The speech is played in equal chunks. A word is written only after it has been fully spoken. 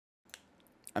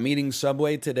I'm eating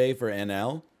Subway today for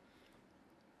NL.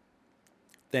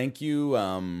 Thank you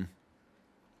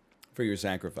for your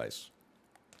sacrifice.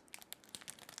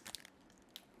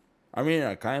 I mean,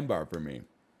 a kind bar for me.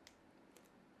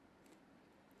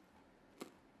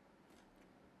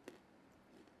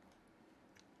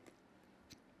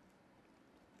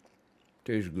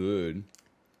 Tastes good.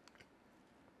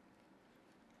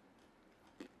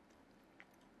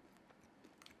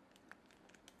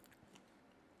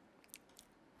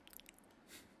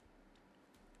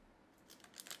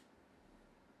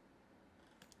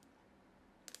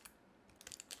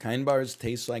 Kind bars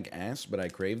taste like ass, but I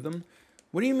crave them.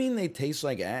 What do you mean they taste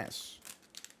like ass?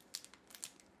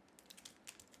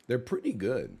 They're pretty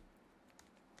good.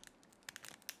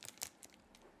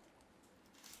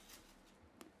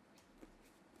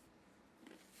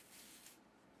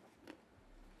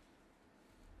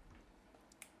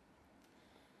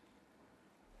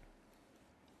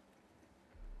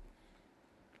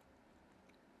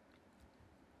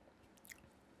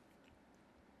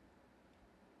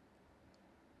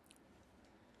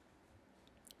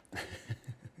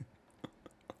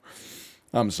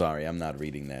 I'm sorry, I'm not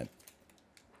reading that.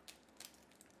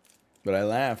 But I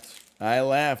laughed. I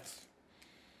laughed.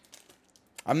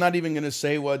 I'm not even going to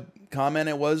say what comment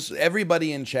it was.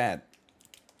 Everybody in chat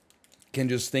can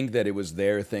just think that it was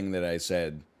their thing that I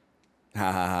said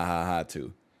ha ha ha ha ha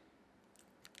to.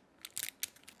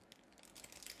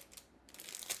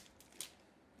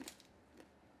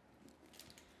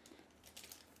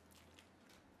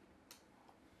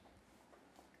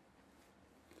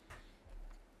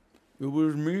 It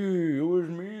was me. It was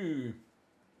me.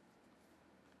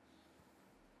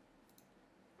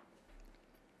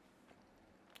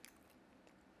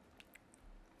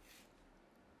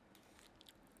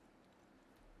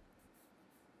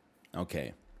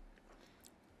 Okay.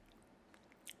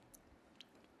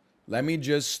 Let me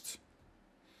just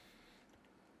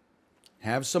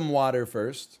have some water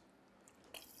first.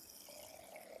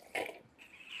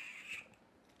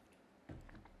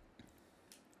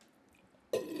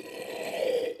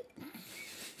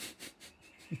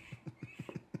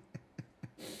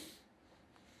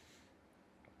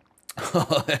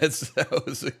 Oh, that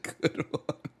was a good one.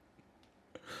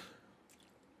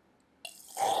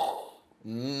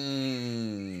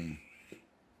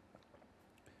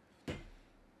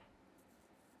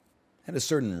 Had a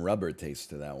certain rubber taste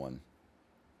to that one.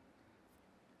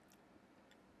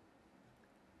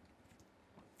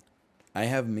 I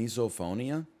have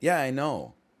misophonia? Yeah, I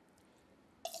know.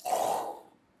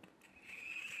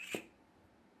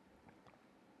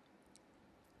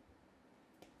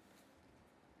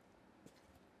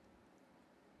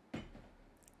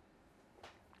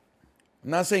 I'm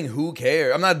not saying who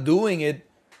cares. I'm not doing it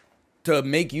to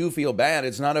make you feel bad.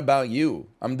 It's not about you.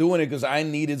 I'm doing it because I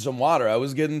needed some water. I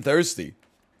was getting thirsty.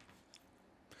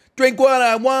 Drink what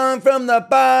I want from the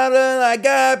bottle I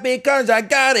got because I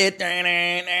got it.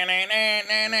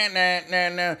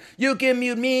 You can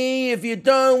mute me if you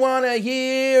don't want to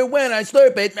hear when I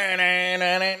slurp it.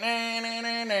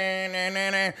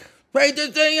 Wait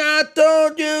to say I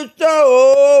told you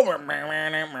so.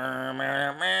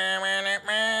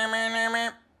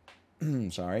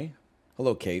 Sorry.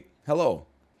 Hello, Kate. Hello.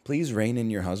 Please rein in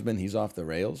your husband. He's off the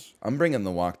rails. I'm bringing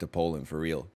the walk to Poland for real.